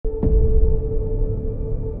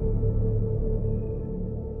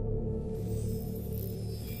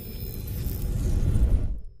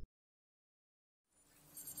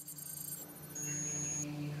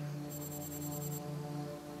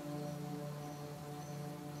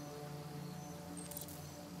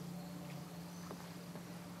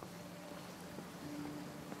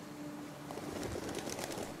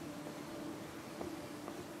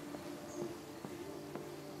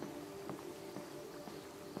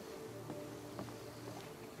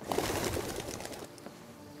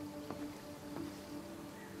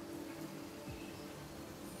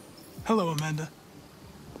Hello, Amanda.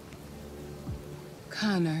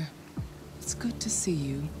 Connor, it's good to see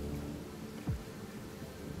you.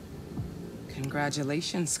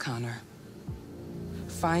 Congratulations, Connor.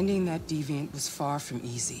 Finding that Deviant was far from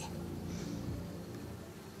easy.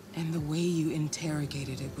 And the way you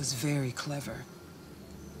interrogated it was very clever.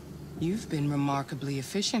 You've been remarkably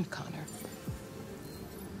efficient, Connor.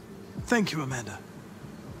 Thank you, Amanda.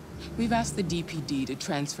 We've asked the DPD to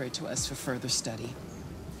transfer it to us for further study.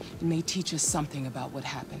 It may teach us something about what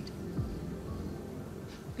happened.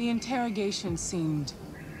 The interrogation seemed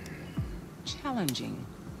challenging.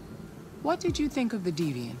 What did you think of the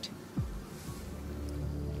Deviant?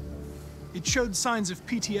 It showed signs of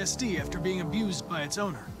PTSD after being abused by its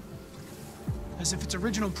owner. As if its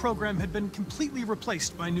original program had been completely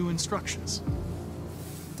replaced by new instructions.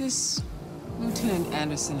 This Lieutenant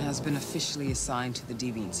Anderson has been officially assigned to the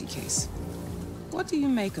deviancy case. What do you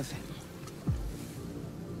make of him?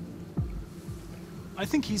 I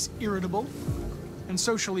think he's irritable and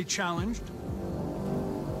socially challenged.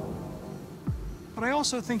 But I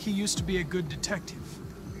also think he used to be a good detective.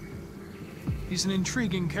 He's an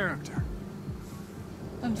intriguing character.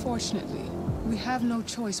 Unfortunately, we have no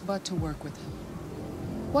choice but to work with him.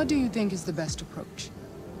 What do you think is the best approach?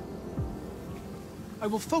 I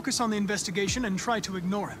will focus on the investigation and try to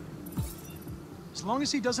ignore him. As long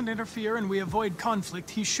as he doesn't interfere and we avoid conflict,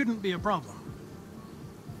 he shouldn't be a problem.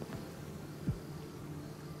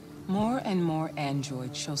 More and more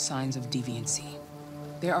androids show signs of deviancy.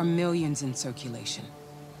 There are millions in circulation.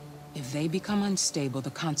 If they become unstable, the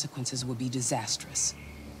consequences will be disastrous.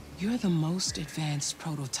 You're the most advanced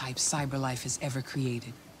prototype CyberLife has ever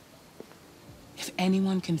created. If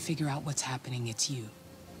anyone can figure out what's happening, it's you.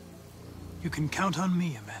 You can count on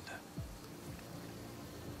me, Amanda.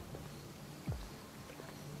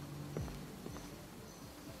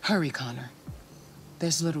 Hurry, Connor.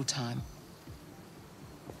 There's little time.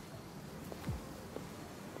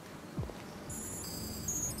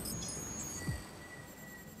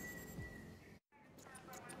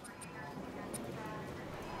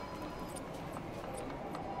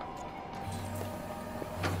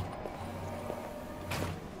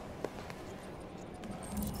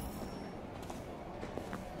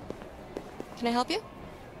 Can I help you?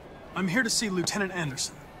 I'm here to see Lieutenant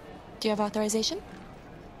Anderson. Do you have authorization?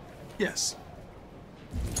 Yes.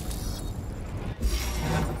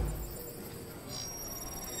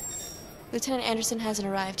 Lieutenant Anderson hasn't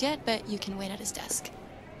arrived yet, but you can wait at his desk.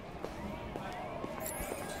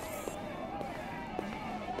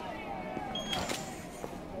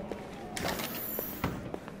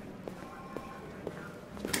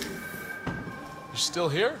 You're still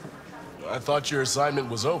here? I thought your assignment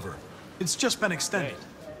was over. It's just been extended.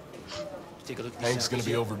 Hey, take a look. Hank's gonna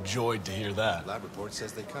be overjoyed to hear that. Lab report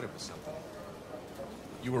says they cut it with something.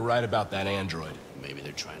 You were right about that android. Maybe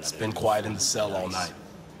they're trying not It's to been quiet in the cell all night.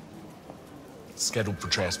 It's scheduled for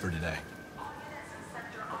transfer today.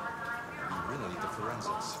 You really need the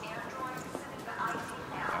forensics.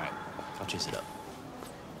 All right, I'll chase it up.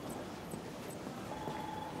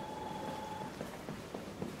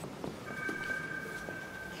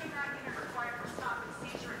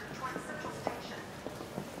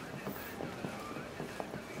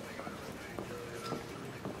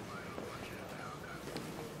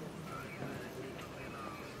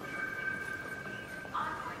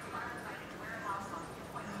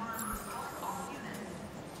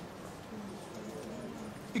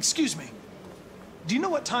 Excuse me. Do you know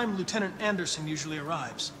what time Lieutenant Anderson usually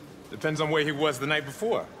arrives? Depends on where he was the night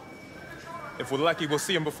before. If we're lucky, we'll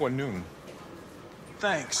see him before noon.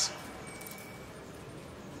 Thanks.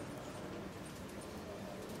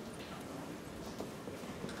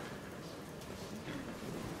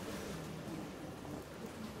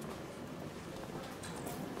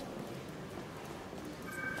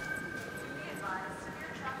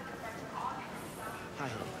 Hi,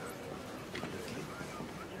 honey.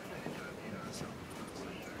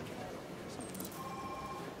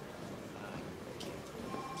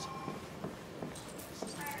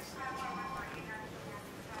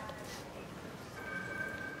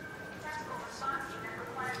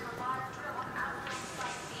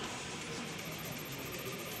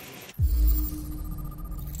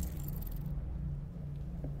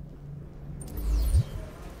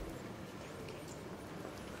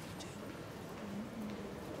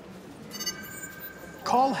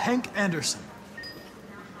 Call Hank Anderson.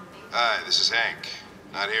 Hi, this is Hank.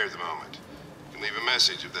 Not here at the moment. You can leave a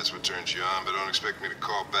message if that's what turns you on, but don't expect me to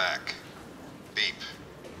call back. Beep.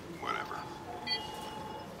 Whatever.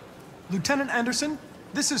 Lieutenant Anderson,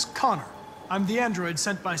 this is Connor. I'm the android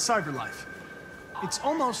sent by CyberLife. It's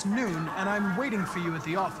almost noon, and I'm waiting for you at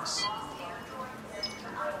the office.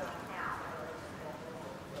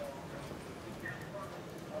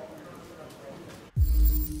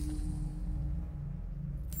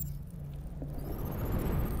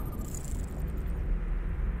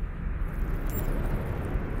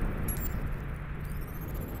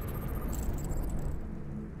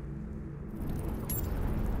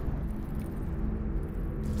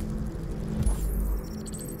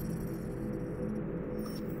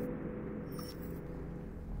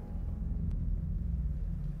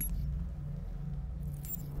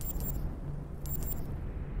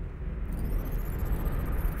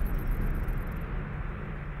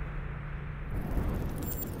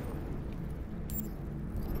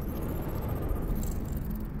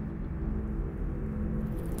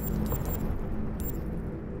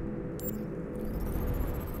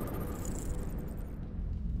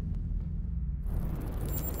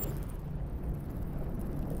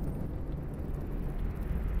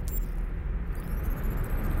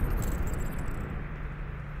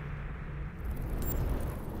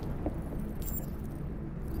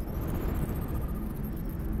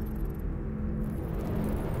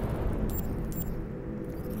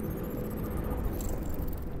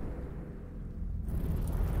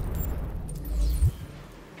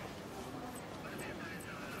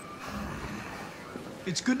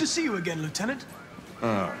 It's good to see you again, Lieutenant.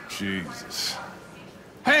 Oh, Jesus.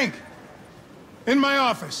 Hank! In my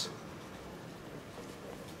office.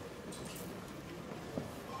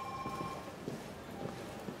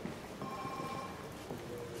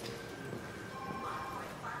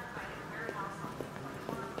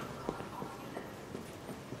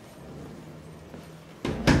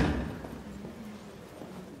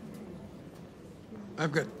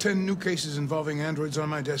 I've got 10 new cases involving androids on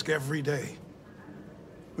my desk every day.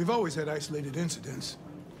 We've always had isolated incidents.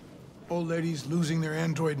 Old ladies losing their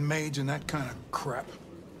android maids and that kind of crap.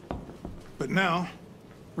 But now,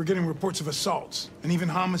 we're getting reports of assaults and even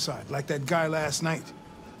homicide, like that guy last night.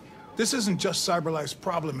 This isn't just CyberLife's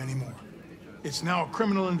problem anymore. It's now a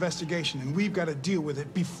criminal investigation, and we've got to deal with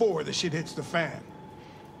it before the shit hits the fan.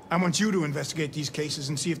 I want you to investigate these cases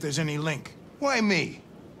and see if there's any link. Why me?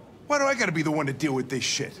 Why do I gotta be the one to deal with this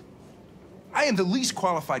shit? I am the least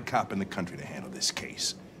qualified cop in the country to handle this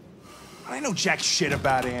case. I know jack shit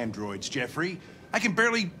about androids, Jeffrey. I can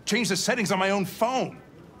barely change the settings on my own phone.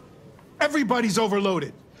 Everybody's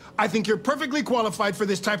overloaded. I think you're perfectly qualified for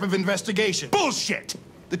this type of investigation. Bullshit!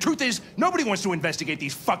 The truth is, nobody wants to investigate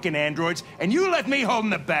these fucking androids, and you left me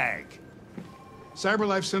holding the bag.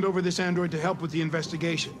 CyberLife sent over this android to help with the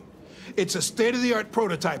investigation. It's a state-of-the-art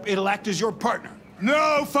prototype. It'll act as your partner.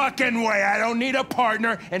 No fucking way! I don't need a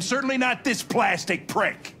partner, and certainly not this plastic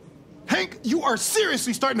prick. Hank, you are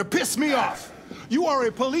seriously starting to piss me off. You are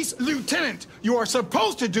a police lieutenant. You are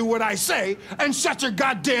supposed to do what I say and shut your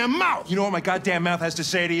goddamn mouth. You know what my goddamn mouth has to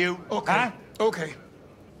say to you? Okay, huh? Okay.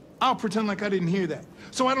 I'll pretend like I didn't hear that,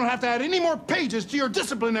 so I don't have to add any more pages to your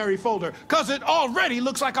disciplinary folder, because it already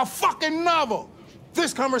looks like a fucking novel.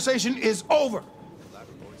 This conversation is over.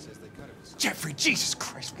 Jeffrey, Jesus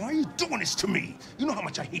Christ, why are you doing this to me? You know how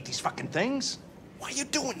much I hate these fucking things. Why are you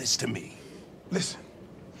doing this to me? Listen,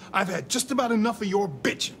 I've had just about enough of your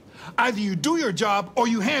bitching. Either you do your job or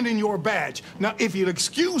you hand in your badge. Now, if you'll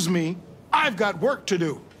excuse me, I've got work to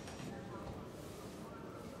do.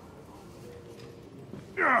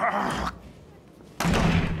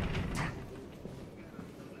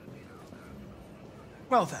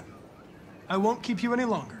 Well then, I won't keep you any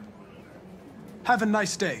longer. Have a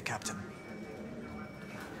nice day, Captain.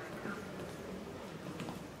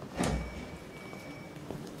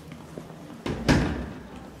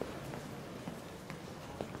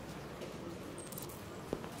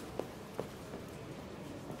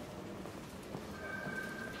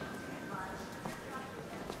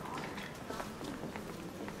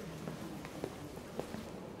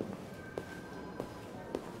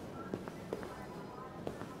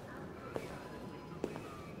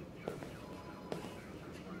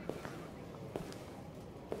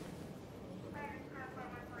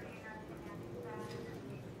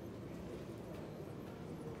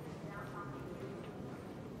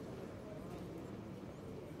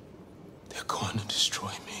 They're going to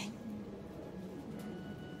destroy me.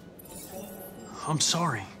 I'm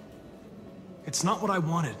sorry. It's not what I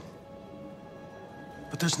wanted.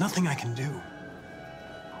 But there's nothing I can do.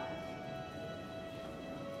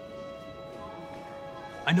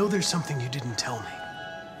 I know there's something you didn't tell me.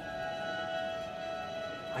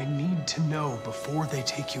 I need to know before they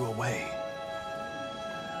take you away.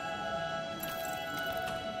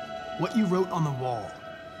 What you wrote on the wall,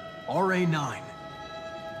 RA9,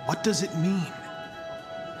 what does it mean?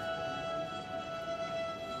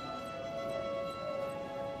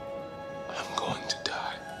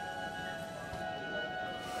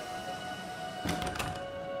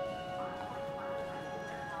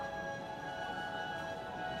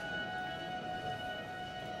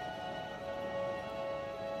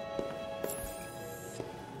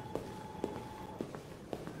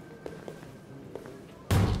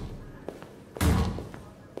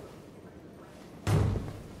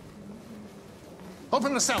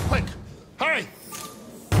 Open the cell, quick! Hurry!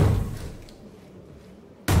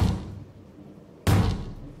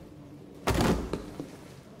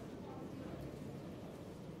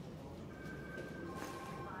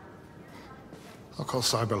 I'll call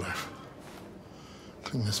Cyberlife.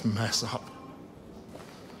 Clean this mess up.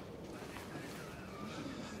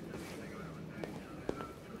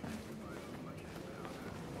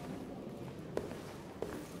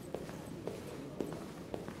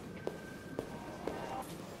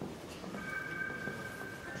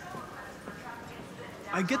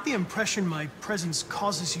 I get the impression my presence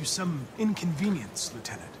causes you some inconvenience,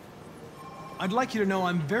 Lieutenant. I'd like you to know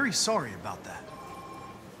I'm very sorry about that.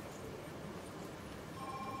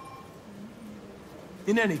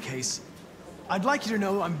 In any case, I'd like you to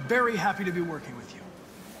know I'm very happy to be working with you.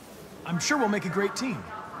 I'm sure we'll make a great team.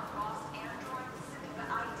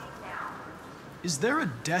 Is there a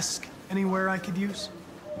desk anywhere I could use?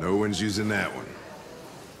 No one's using that one.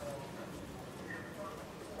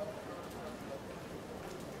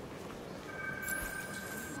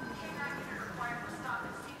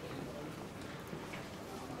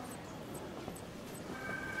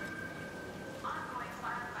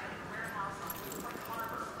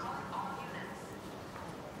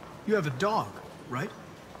 You have a dog, right?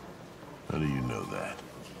 How do you know that?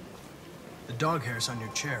 The dog hair's on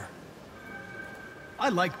your chair. I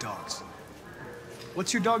like dogs.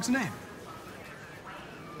 What's your dog's name?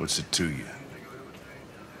 What's it to you?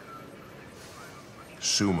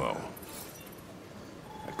 Sumo.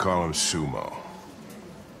 I call him Sumo.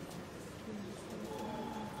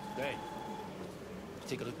 Hey,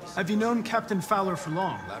 take a look. Have you known Captain Fowler for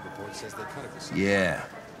long? Lab report says they cut it for something. Yeah.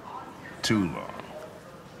 Too long.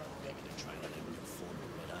 Maybe they're trying to let him form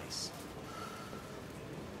red ice.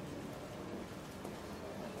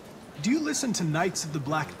 Do you listen to Knights of the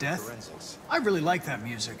Black Death? Forensics. I really like that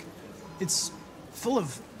music. It's full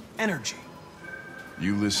of energy.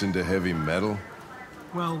 You listen to heavy metal?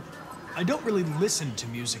 Well, I don't really listen to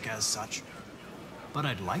music as such, but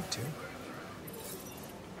I'd like to.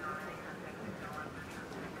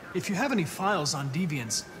 If you have any files on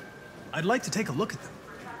Deviants, I'd like to take a look at them.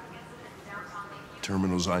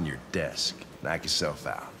 Terminal's on your desk. Knock yourself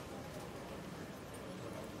out.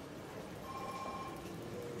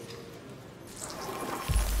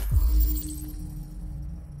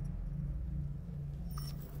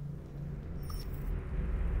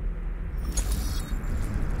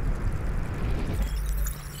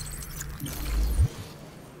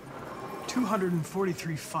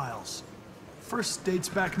 .243 files. First dates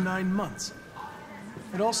back 9 months.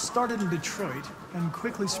 It all started in Detroit and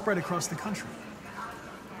quickly spread across the country.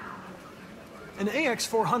 An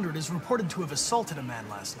AX-400 is reported to have assaulted a man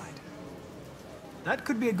last night. That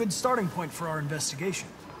could be a good starting point for our investigation.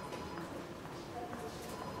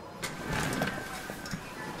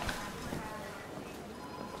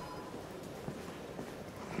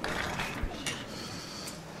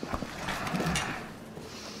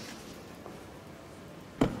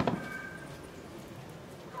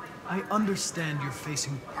 I understand you're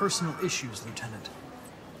facing personal issues, Lieutenant.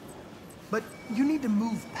 But you need to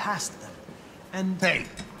move past them, and... Hey,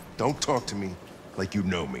 don't talk to me like you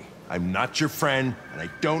know me. I'm not your friend, and I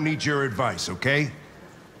don't need your advice, okay?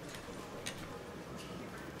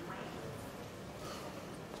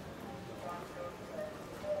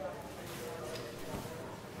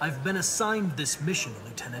 I've been assigned this mission,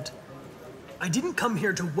 Lieutenant. I didn't come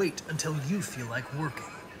here to wait until you feel like working.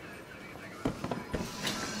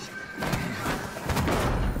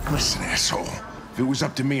 Listen, asshole. If it was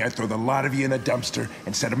up to me, I'd throw the lot of you in a dumpster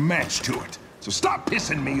and set a match to it. So stop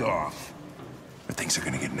pissing me off. Or things are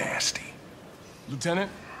gonna get nasty.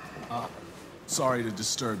 Lieutenant, sorry to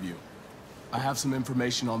disturb you. I have some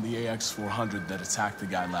information on the AX-400 that attacked the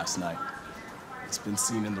guy last night. It's been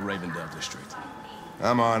seen in the Ravendale district.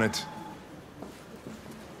 I'm on it.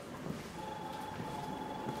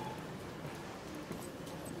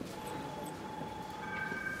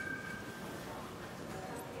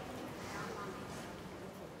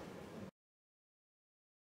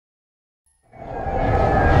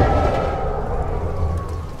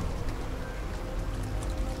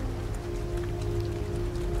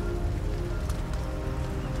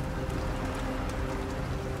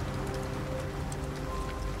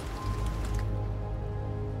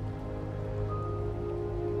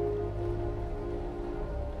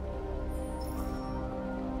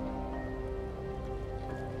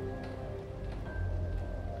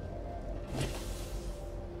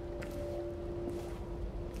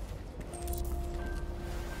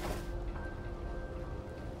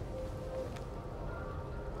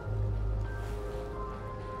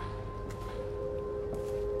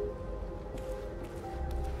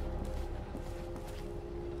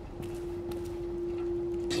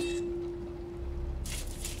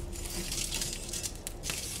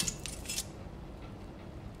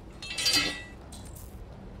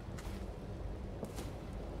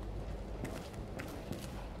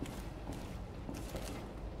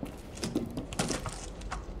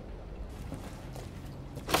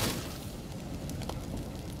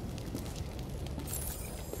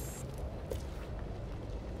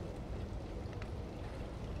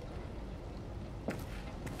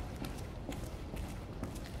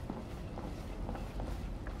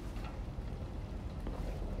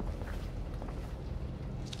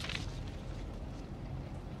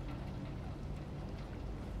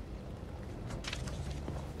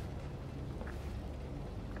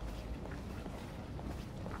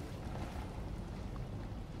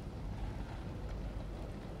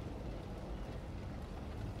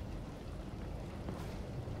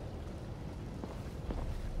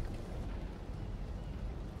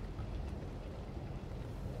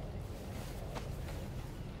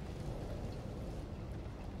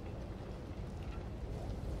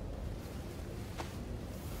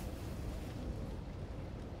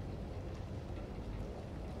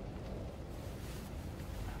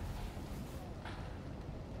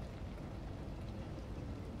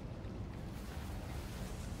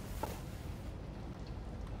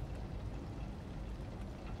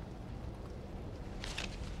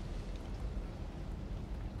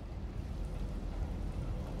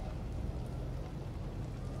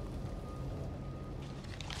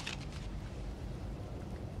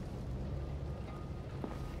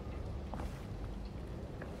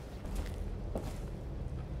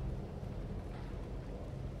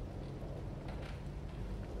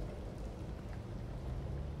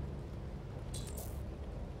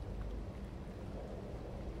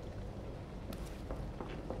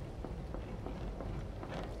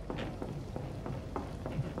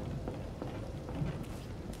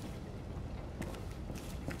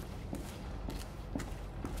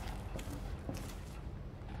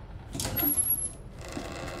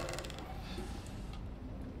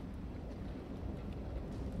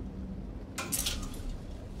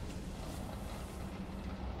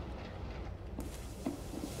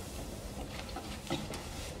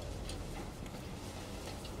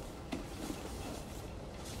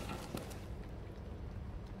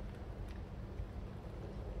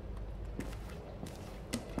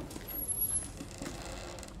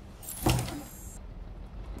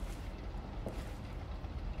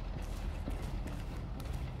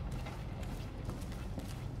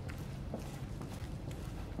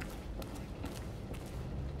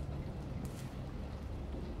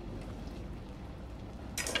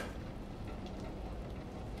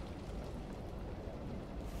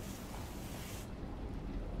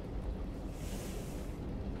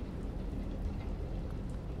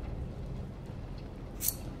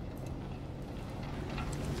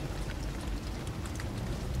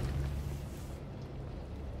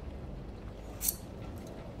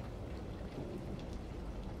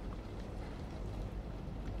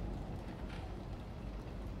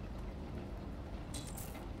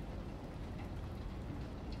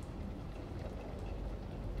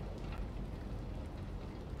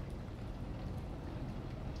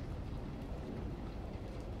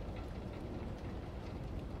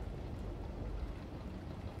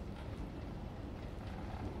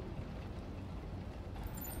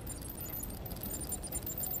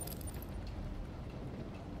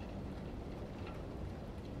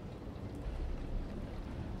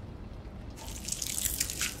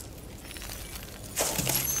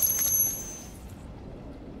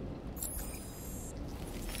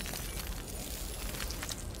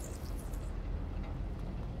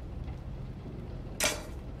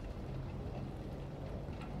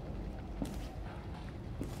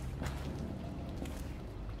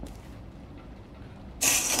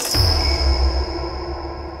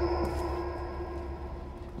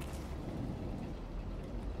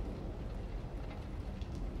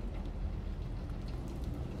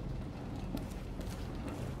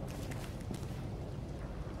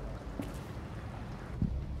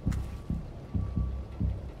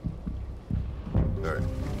 All right.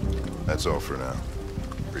 That's all for now.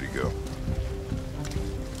 Free to go.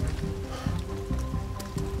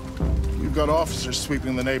 We've got officers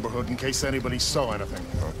sweeping the neighborhood in case anybody saw anything.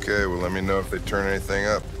 Okay, well, let me know if they turn anything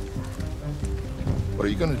up. What are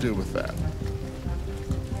you gonna do with that?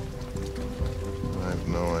 I have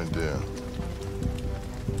no idea.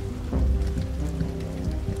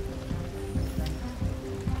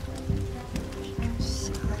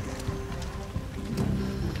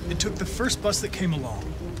 It took the first bus that came along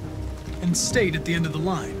and stayed at the end of the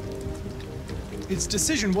line. Its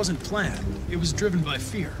decision wasn't planned. It was driven by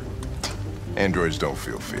fear. Androids don't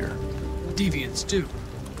feel fear. Deviants do.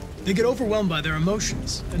 They get overwhelmed by their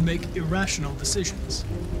emotions and make irrational decisions.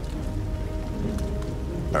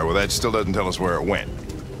 All right, well, that still doesn't tell us where it went.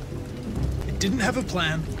 It didn't have a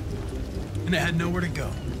plan, and it had nowhere to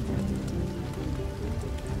go.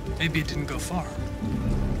 Maybe it didn't go far.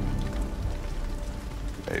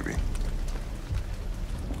 Maybe.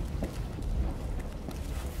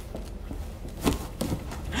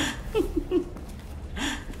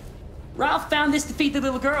 Ralph found this to feed the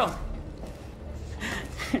little girl.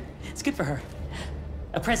 It's good for her.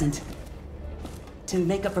 A present. To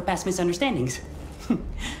make up for past misunderstandings.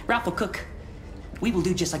 Ralph will cook. We will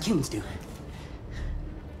do just like humans do.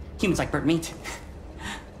 Humans like burnt meat.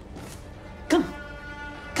 Come.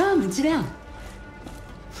 Come and sit down.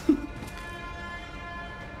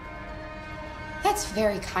 That's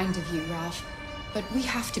very kind of you, Ralph. But we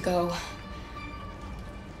have to go.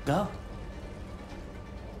 Go?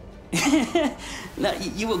 No,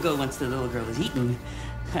 you will go once the little girl is eaten.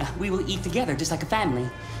 We will eat together, just like a family.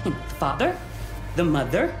 The father, the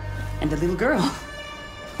mother, and the little girl.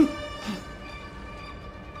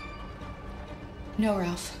 No,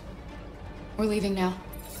 Ralph. We're leaving now.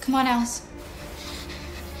 Come on, Alice.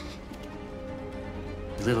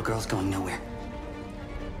 The little girl's going nowhere.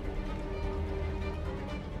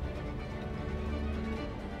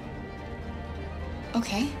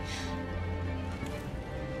 Okay.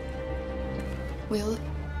 We'll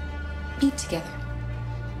eat together.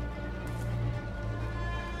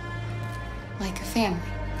 Like a family.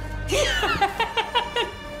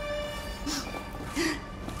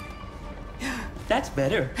 That's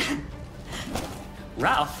better.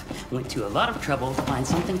 Ralph went to a lot of trouble to find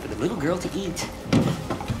something for the little girl to eat.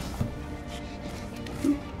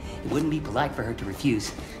 It wouldn't be polite for her to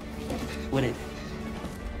refuse, would it?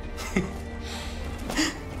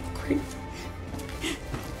 Great.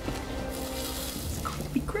 It's going to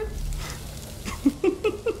be great.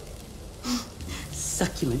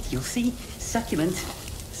 Succulent, you'll see. Succulent.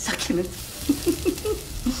 Succulent.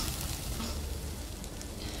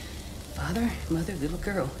 Father, mother, little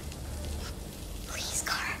girl. Please,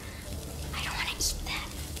 Car. I don't want to eat that.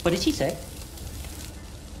 What did she say?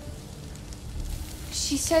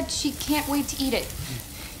 She said she can't wait to eat it.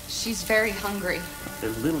 She's very hungry. The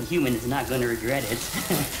little human is not going to regret it.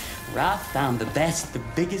 Ralph found the best, the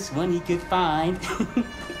biggest one he could find.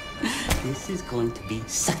 This is going to be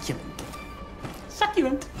succulent.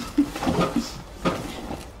 Succulent.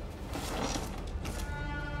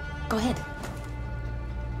 Go ahead.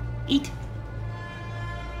 Eat.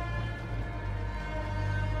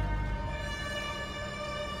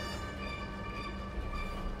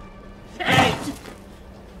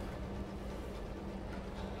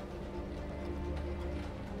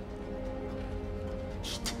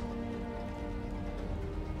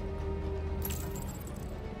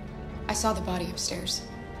 I saw the body upstairs.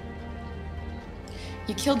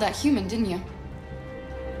 You killed that human, didn't you?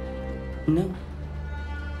 No.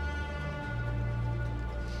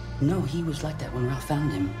 No, he was like that when Ralph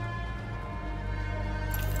found him.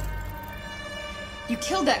 You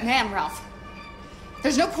killed that man, Ralph.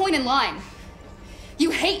 There's no point in lying.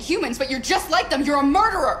 You hate humans, but you're just like them. You're a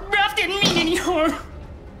murderer. Ralph didn't mean any harm.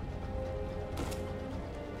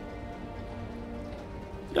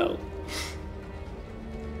 No.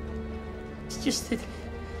 It's just that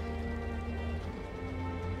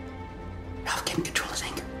Ralph can't control his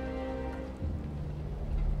anger.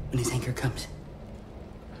 When his anger comes,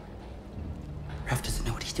 Ralph doesn't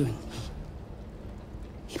know what he's doing.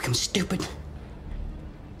 He becomes stupid.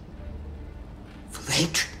 Full of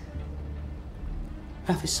hatred.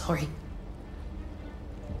 Ralph is sorry.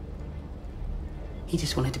 He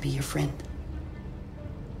just wanted to be your friend.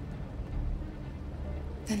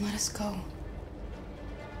 Then let us go.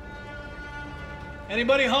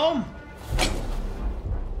 Anybody home?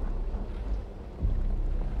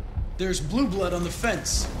 There's blue blood on the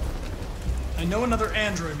fence. I know another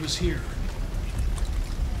android was here.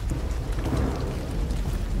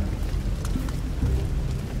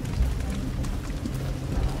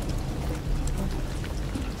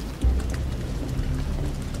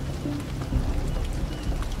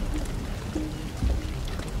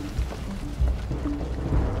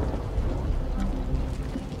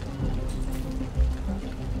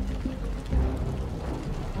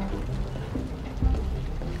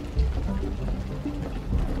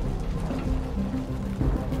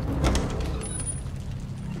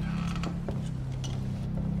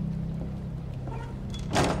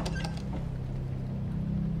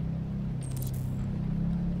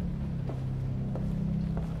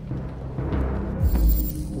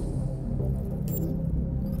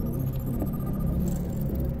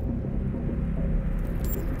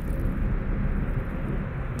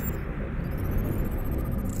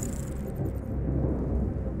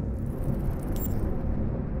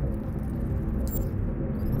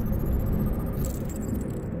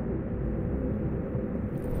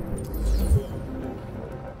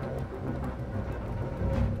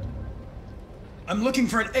 I'm looking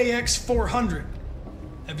for an AX-400.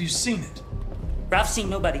 Have you seen it? Ralph's seen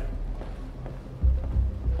nobody.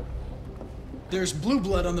 There's blue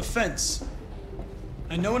blood on the fence.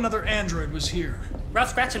 I know another android was here. Ralph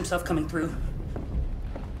scratched himself coming through.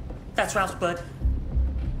 That's Ralph's blood.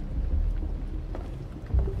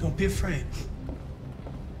 Don't be afraid.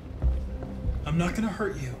 I'm not gonna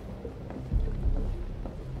hurt you.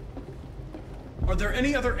 Are there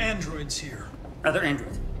any other androids here? Other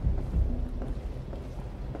androids?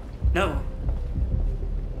 No.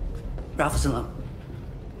 Ralph is alone.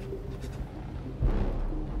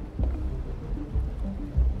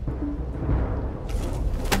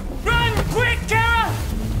 Run! Quick, Kara!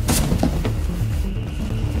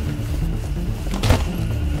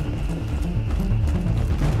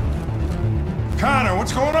 Connor,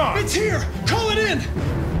 what's going on? It's here! Call it in!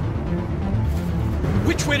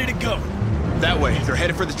 Which way did it go? That way. They're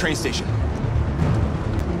headed for the train station.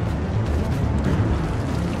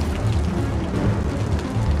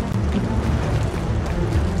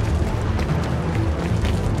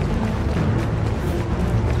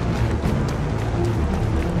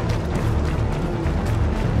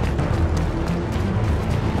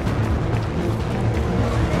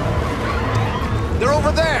 They're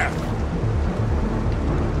over there!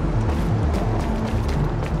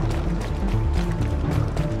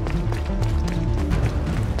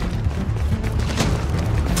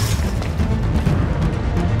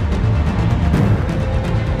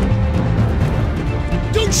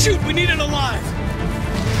 Don't shoot! We need it alive!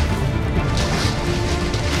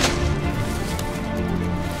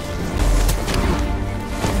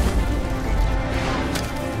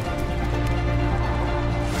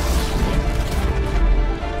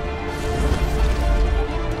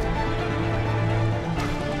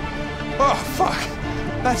 Oh, fuck!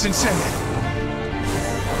 That's insane.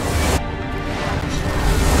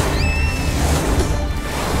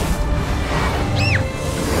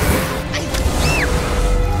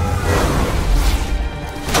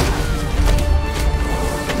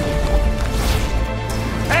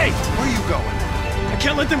 Hey! Where are you going? I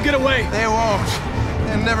can't let them get away! They won't.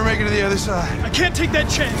 They'll never make it to the other side. I can't take that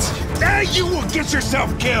chance! Now you will get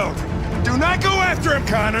yourself killed! Do not go after him,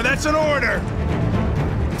 Connor! That's an order!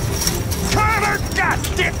 Connor! God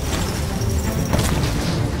damn!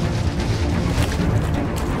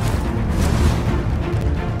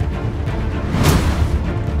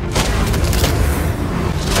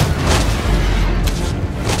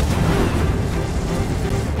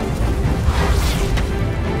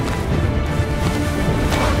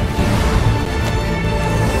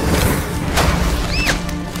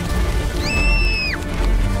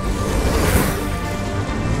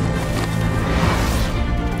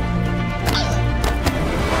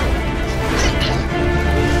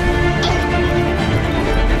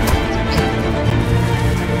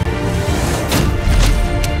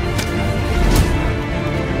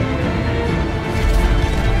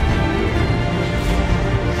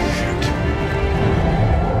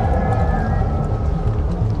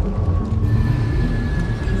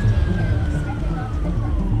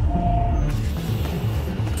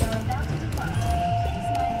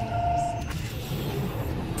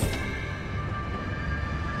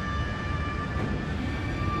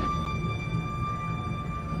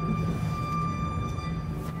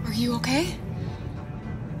 Are you okay?